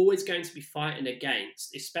they were always going to be fighting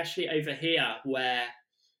against, especially over here where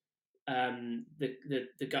the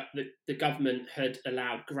government had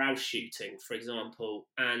allowed grouse shooting, for example,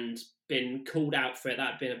 and been called out for it.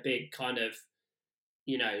 That had been a big kind of,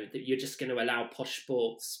 that you're just going to allow posh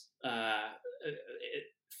sports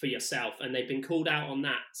for yourself, and they've been called out on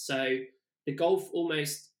that. So the golf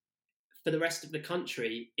almost for the rest of the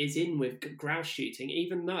country is in with grouse shooting,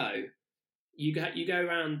 even though you go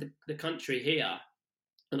around the country here,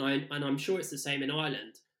 and I'm sure it's the same in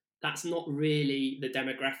Ireland. That's not really the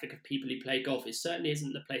demographic of people who play golf. It certainly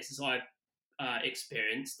isn't the places I've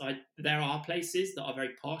experienced. There are places that are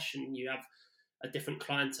very posh and you have a different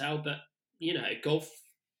clientele, but golf,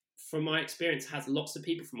 from my experience, has lots of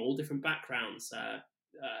people from all different backgrounds.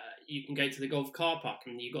 You can go to the golf car park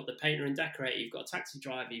and you've got the painter and decorator, you've got a taxi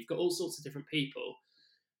driver, you've got all sorts of different people.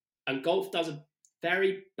 And golf does a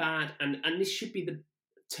very bad, and this should be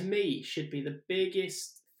the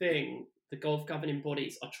biggest thing the golf governing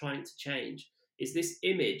bodies are trying to change, is this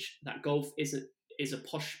image that golf is a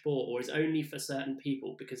posh sport or is only for certain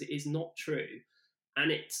people, because it is not true. And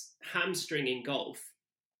it's hamstringing golf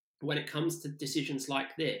when it comes to decisions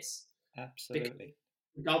like this. Absolutely.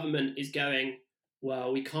 The government is going,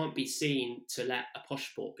 well, we can't be seen to let a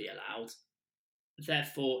posh sport be allowed.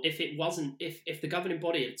 Therefore, if the governing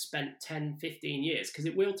body had spent 10, 15 years, because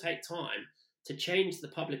it will take time to change the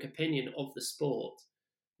public opinion of the sport,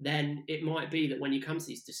 then it might be that when you come to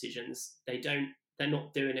these decisions, they're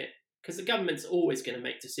not doing it, because the government's always going to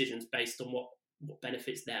make decisions based on what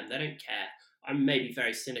benefits them. They don't care. I'm maybe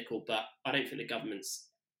very cynical, but I don't think the governments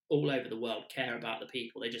all over the world care about the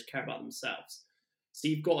people. They just care about themselves. So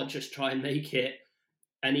you've got to just try and make it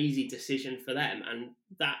an easy decision for them,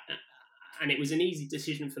 and it was an easy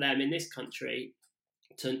decision for them in this country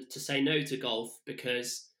to say no to golf,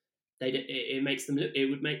 because it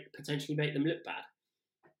would potentially make them look bad.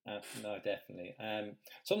 No, definitely.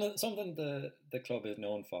 Something the club is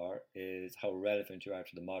known for is how relevant you are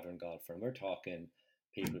to the modern golfer. And we're talking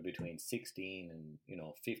people between 16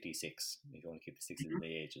 and 56. If you want to keep the 60s in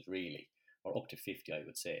the ages, really, or up to 50, I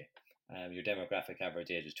would say. Your demographic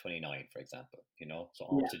average age is 29, for example. So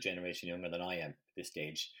almost a generation younger than I am at this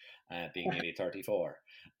stage, being nearly 34.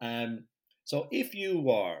 So if you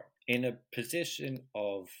were in a position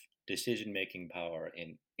of decision-making power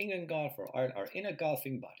in England golf or Ireland, or in a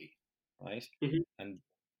golfing body, right? Mm-hmm. And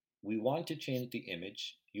we want to change the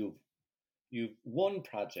image. You've one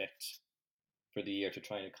project for the year to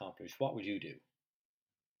try and accomplish. What would you do?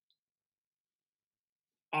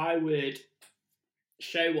 I would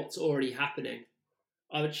show what's already happening.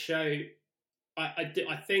 I would show.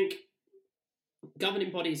 I think governing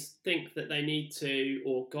bodies think that they need to,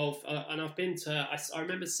 or golf. And I've been to. I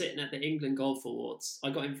remember sitting at the England Golf Awards. I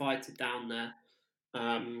got invited down there,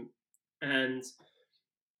 and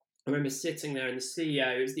I remember sitting there, and the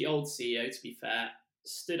CEO, it was the old CEO, to be fair,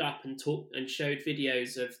 stood up and talked and showed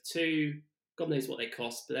videos of two. God knows what they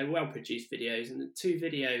cost, but they were well-produced videos, and the two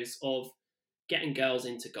videos of getting girls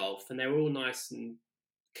into golf, and they were all nice and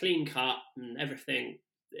clean cut and everything.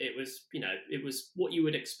 It was, it was what you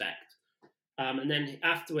would expect. And then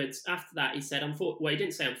after that, he said, he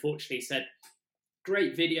didn't say unfortunately, he said,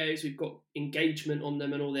 great videos, we've got engagement on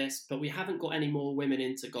them and all this, but we haven't got any more women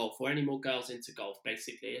into golf or any more girls into golf,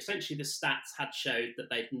 basically. Essentially, the stats had showed that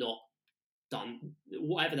they'd not done,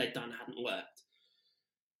 whatever they'd done hadn't worked.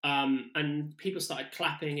 And people started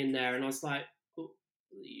clapping in there, and I was like, well,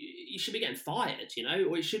 you should be getting fired,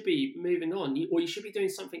 or you should be moving on, or you should be doing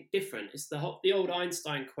something different. It's the old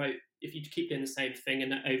Einstein quote, if you keep doing the same thing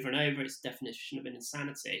and over and over, it's the definition of an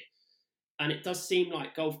insanity. And it does seem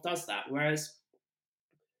like golf does that, whereas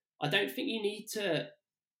I don't think you need to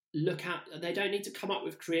they don't need to come up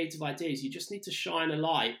with creative ideas. You just need to shine a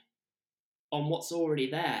light on what's already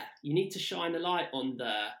there. You need to shine a light on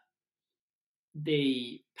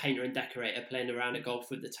the painter and decorator playing around at golf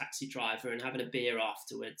with the taxi driver and having a beer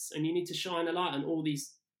afterwards. And you need to shine a light on all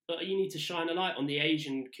these. You need to shine a light on the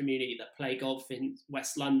Asian community that play golf in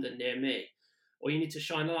West London near me. Or you need to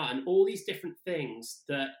shine a light on all these different things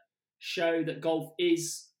that show that golf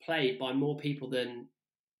is played by more people than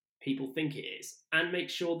people think it is, and make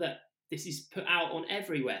sure that this is put out on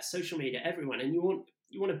everywhere, social media, everyone. And you want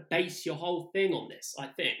to base your whole thing on this. I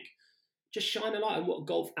think just shine a light on what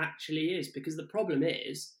golf actually is, because the problem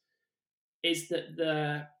is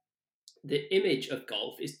that the image of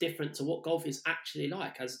golf is different to what golf is actually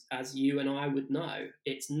like, as you and I would know.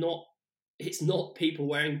 It's not people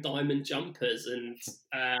wearing diamond jumpers and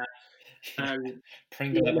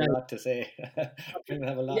Pringle have a lot to say. Pringle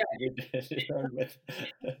have a lot to be concerned with.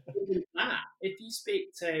 even that, if you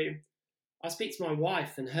I speak to my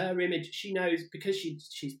wife, and her image, she knows, because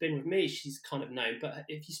she's been with me, she's kind of known. But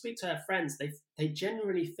if you speak to her friends, they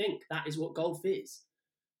generally think that is what golf is.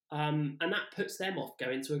 And that puts them off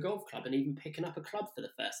going to a golf club and even picking up a club for the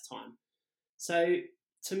first time. So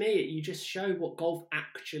to me, you just show what golf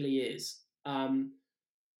actually is.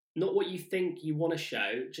 Not what you think you want to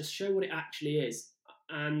show, just show what it actually is.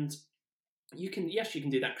 And you can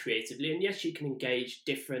do that creatively. And yes, you can engage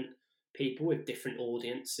different people with different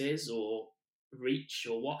audiences or reach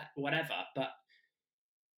or whatever. But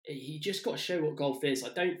you just got to show what golf is. I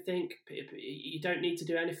don't think you don't need to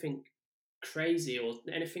do anything crazy or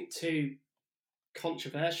anything too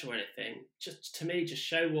controversial or anything. Just to me, just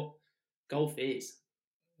show what golf is.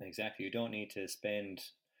 Exactly. You don't need to spend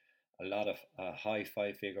a lot of high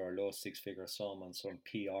 5-figure or low 6-figure sum on some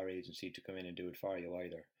PR agency to come in and do it for you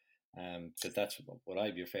either. Because that's what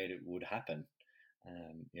I'd be afraid it would happen.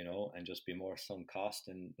 And just be more sunk cost,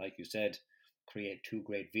 and like you said, create 2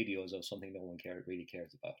 great videos of something no one really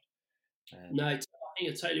cares about. No, I think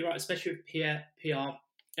you're totally right, especially with PR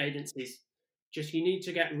agencies. Just you need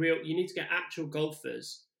to get actual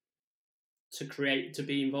golfers to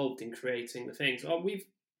be involved in creating the things. Oh,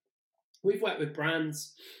 we've worked with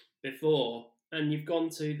brands before, and you've gone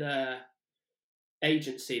to the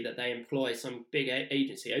agency that they employ, some big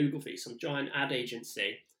agency, Ogilvy, some giant ad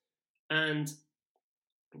agency, and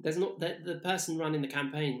there's not the person running the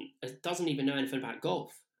campaign doesn't even know anything about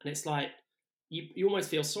golf, and it's like you almost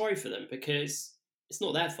feel sorry for them, because it's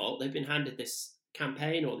not their fault. They've been handed this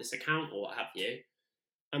campaign or this account or what have you,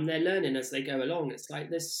 and they're learning as they go along. It's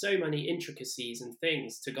like there's so many intricacies and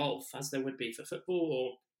things to golf, as there would be for football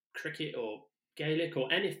or cricket or Gaelic or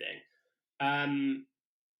anything.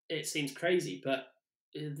 It seems crazy, but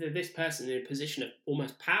this person in a position of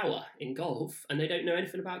almost power in golf, and they don't know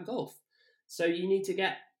anything about golf. So you need to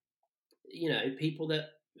get, people that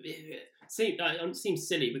seems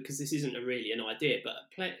silly, because this isn't really an idea, but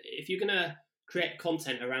if you're going to create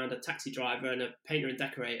content around a taxi driver and a painter and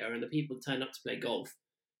decorator and the people that turn up to play golf,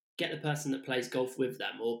 get the person that plays golf with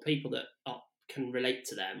them, or people that can relate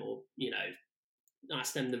to them, or,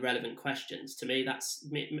 ask them the relevant questions. To me,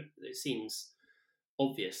 it seems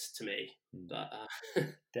obvious to me. But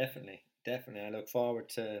Definitely. I look forward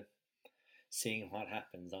to seeing what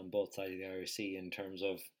happens on both sides of the Irish Sea, in terms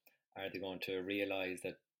of, are they going to realise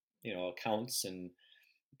that, accounts and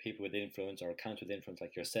people with influence, or accounts with influence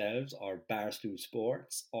like yourselves, or Barstool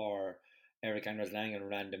Sports, or Eric Anders Lang and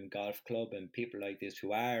Random Golf Club, and people like this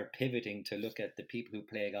who are pivoting to look at the people who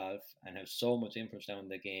play golf and have so much influence down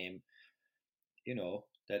the game,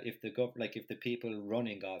 that if the people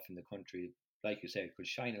running golf in the country, like you said, could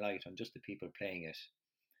shine a light on just the people playing it,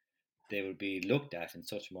 they would be looked at in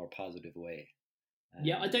such a more positive way.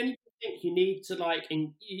 I don't even think you need to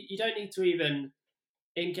you don't need to even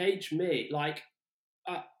engage me.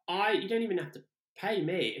 You don't even have to pay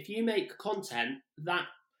me if you make content that.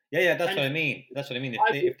 Yeah, that's what I mean.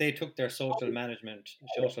 If they took their social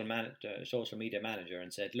media manager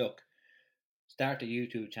and said, look, start a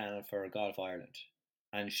YouTube channel for Golf Ireland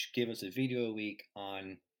and give us a video a week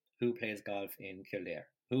on who plays golf in Kildare,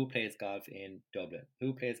 who plays golf in Dublin,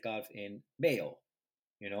 who plays golf in Mayo,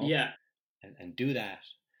 and do that.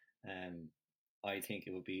 I think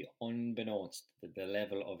it would be unbeknownst the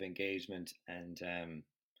level of engagement and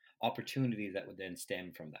opportunities that would then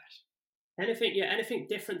stem from that. Anything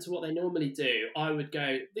different to what they normally do, I would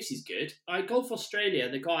go, this is good. Golf Australia,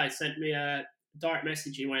 the guy sent me a direct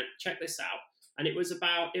message. He went, check this out. And they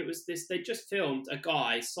just filmed a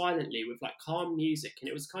guy silently with calm music, and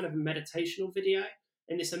it was kind of a meditational video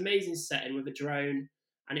in this amazing setting with a drone.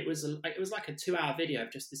 And it was like a 2-hour video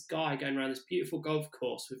of just this guy going around this beautiful golf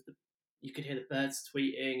course you could hear the birds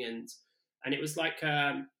tweeting, and it was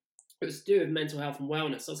it was to do with mental health and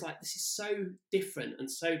wellness. I was like, this is so different and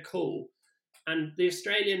so cool. And the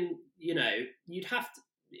Australian, you'd have to,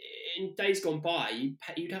 in days gone by,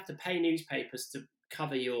 you'd have to pay newspapers to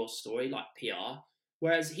cover your story, like PR,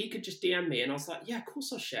 whereas he could just DM me, and I was like, yeah, of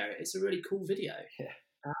course I'll share it. It's a really cool video.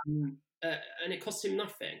 And it cost him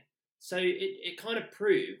nothing. So it kind of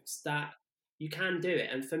proves that you can do it.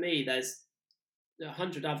 And for me, there's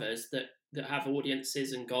 100 others that have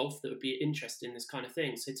audiences in golf that would be interested in this kind of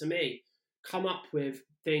thing. So to me, come up with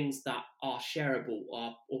things that are shareable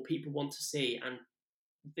or people want to see, and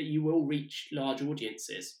that you will reach large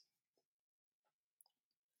audiences.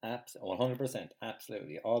 100%,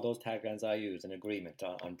 absolutely. All those taglines I use in agreement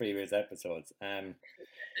on previous episodes.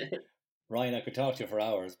 Ryan, I could talk to you for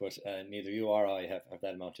hours, but neither you or I have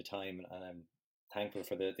that amount of time, and I'm thankful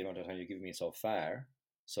for the amount of time you've given me so far.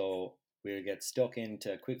 So we'll get stuck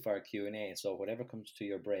into quickfire Q&A. So whatever comes to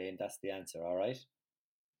your brain, that's the answer. All right.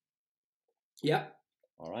 Yeah.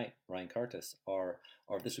 All right, Ryan Curtis, or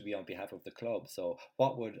this would be on behalf of the club. So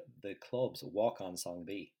what would the club's walk-on song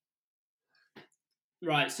be?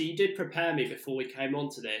 Right. So you did prepare me before we came on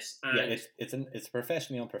to this. And yeah, it's a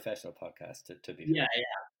professionally unprofessional podcast to be. Yeah,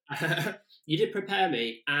 yeah. You did prepare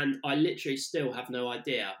me, and I literally still have no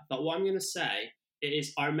idea. But what I'm going to say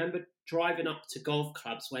is, I remember driving up to golf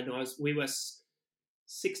clubs when we were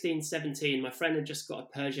 16, 17. My friend had just got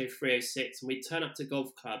a Peugeot 306, and we'd turn up to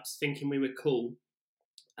golf clubs thinking we were cool.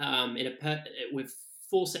 With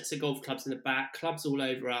 4 sets of golf clubs in the back, clubs all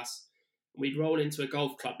over us. We'd roll into a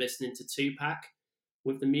golf club listening to Tupac,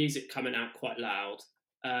 with the music coming out quite loud,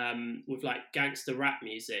 with like gangster rap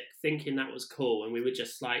music, thinking that was cool. And we were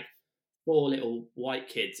just like 4 little white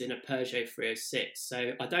kids in a Peugeot 306.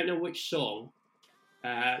 So I don't know which song,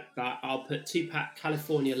 but I'll put Tupac,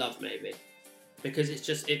 California Love, maybe. Because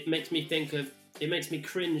it makes me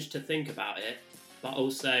cringe to think about it. But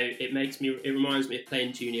also it reminds me of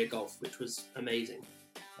playing junior golf, which was amazing.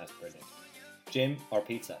 That's brilliant. Gym or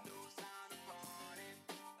pizza?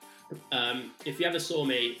 If you ever saw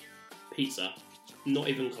me, pizza. Not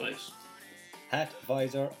even close. Hat,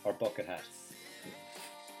 visor, or bucket hat?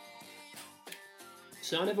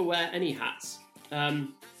 So I never wear any hats.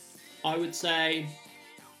 I'd say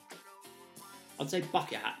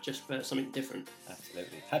bucket hat, just for something different.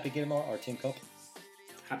 Absolutely. Happy Gilmore or Tin Cup?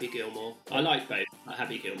 Happy Gilmore. I like both.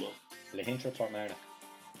 Happy Gilmore. Lehintra or Portmarnock?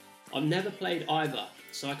 I've never played either,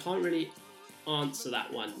 so I can't really answer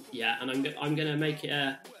that one yet. And I'm going to make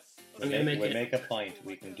it We'll make a point.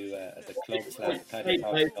 We can do the club / Paddy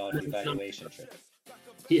Talks Golf evaluation trip.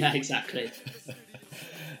 Yeah, exactly.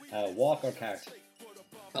 Walk or cart?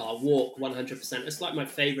 Walk, 100%. It's like my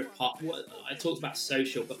favourite part. I talked about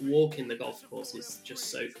social, but walking the golf course is just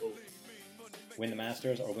so cool. Win the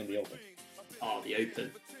Masters or win the Open? The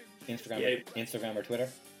Open. Instagram or Twitter?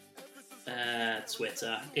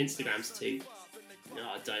 Twitter. Instagram's too. No,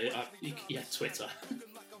 I don't. Twitter.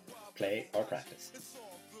 Play or practice?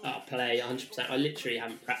 Play, 100%. I literally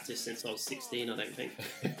haven't practiced since I was 16, I don't think.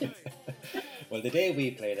 Well, the day we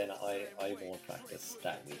play, then I won't practice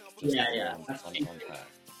that week. Just on par.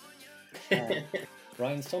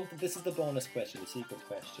 Ryan, this is the bonus question, the secret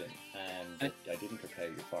question, and I didn't prepare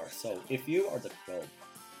you for. So, if you or the club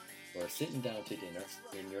were sitting down to dinner,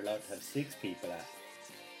 and you're allowed to have 6 people at,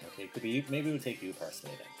 okay, could be maybe we'll take you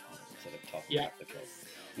personally then, instead of talking about the club.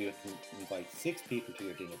 You can invite 6 people to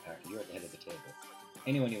your dinner party. You're at the head of the table.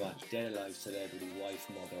 Anyone you want, dead, alive, celebrity, wife,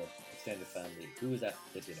 mother, extended family, who is at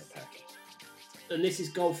the dinner party? And this is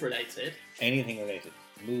golf related? Anything related.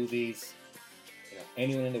 Movies,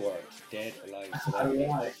 anyone in the world, dead, alive, celebrity,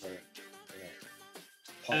 wife,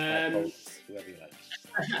 podcast hosts, whoever you like.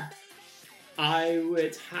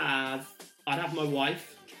 I'd have my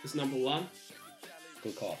wife as number 1.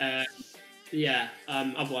 Good call.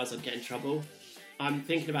 Otherwise I'd get in trouble. I'm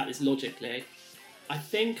thinking about this logically. I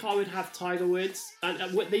think I would have Tiger Woods.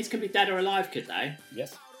 And these can be dead or alive, could they?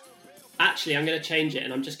 Yes. Actually, I'm going to change it,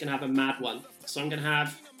 and I'm just going to have a mad one. So I'm going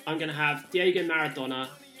to have Diego Maradona,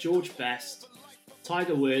 George Best,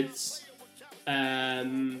 Tiger Woods,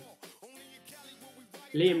 Liam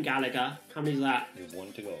Gallagher. How many is that? You have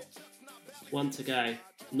 1 to go. 1 to go.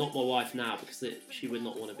 Not my wife now, because she would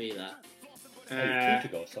not want to be there. 2 to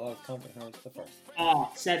go, so I'll count her as the first.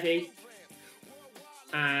 Seve.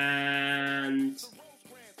 And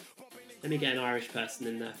let me get an Irish person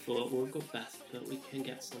in there we've got Beth, but we can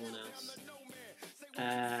get someone else.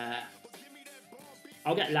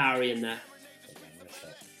 I'll get Lowry in there.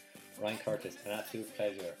 Ryan Curtis, an absolute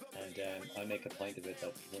pleasure, and I'll make a point of it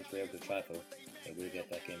that once we're able to travel, that we'll get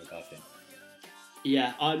that game of golf in.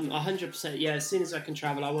 Yeah, I'm 100%. Yeah, as soon as I can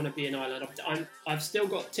travel, I want to be in Ireland. I've still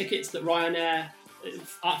got tickets that Ryanair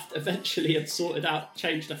eventually have sorted out,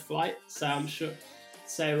 changed the flight, so I'm sure.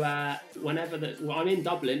 So I'm in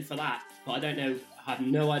Dublin for that, but I don't know. I have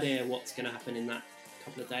no idea what's going to happen in that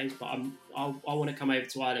couple of days. But I want to come over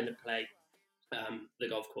to Ireland and play the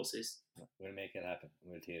golf courses. We'll make it happen.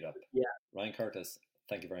 We'll tee it up. Yeah. Ryan Curtis,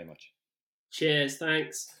 thank you very much. Cheers.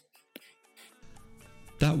 Thanks.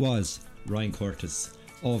 That that was Ryan Curtis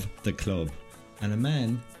of the club, and a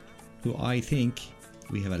man who I think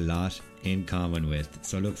we have a lot in common with.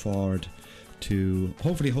 So I look forward to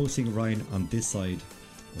hopefully hosting Ryan on this side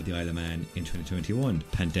of the Isle of Man in 2021,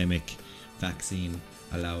 pandemic, vaccine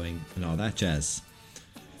allowing, and all that jazz.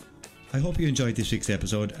 I hope you enjoyed this week's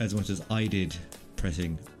episode as much as I did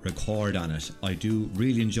pressing record on it. I do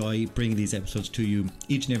really enjoy bringing these episodes to you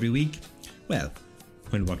each and every week. Well,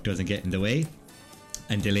 when work doesn't get in the way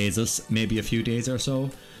and delays us maybe a few days or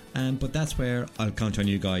so, but that's where I'll count on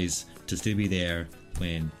you guys to still be there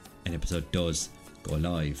when an episode does go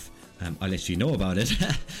live. I'll let you know about it,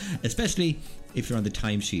 especially if you're on the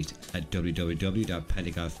timesheet at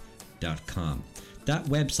www.paddygolf.com. That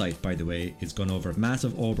website, by the way, is going over a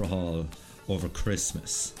massive overhaul over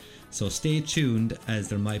Christmas. So stay tuned, as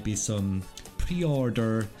there might be some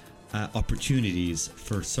pre-order opportunities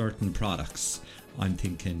for certain products. I'm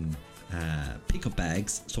thinking pickup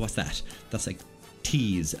bags. So what's that? That's like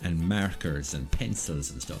teas and markers and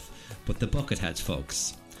pencils and stuff. But the bucket hats,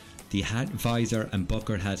 folks, the hat visor and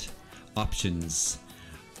bucket hat options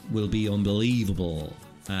will be unbelievable.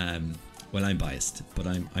 Well, I'm biased, but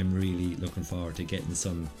I'm really looking forward to getting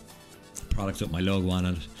some products with my logo on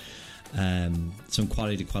it. Some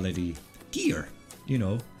quality gear, you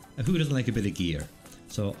know. Who doesn't like a bit of gear?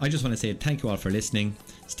 So I just want to say thank you all for listening.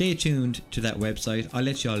 Stay tuned to that website. I'll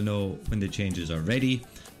let you all know when the changes are ready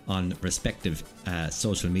on respective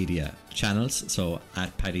social media channels. So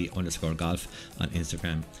at Paddy_golf on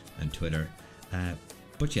Instagram and Twitter.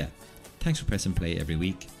 But yeah, thanks for pressing play every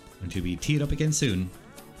week. Until we tee it up again soon,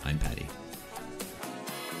 I'm Paddy.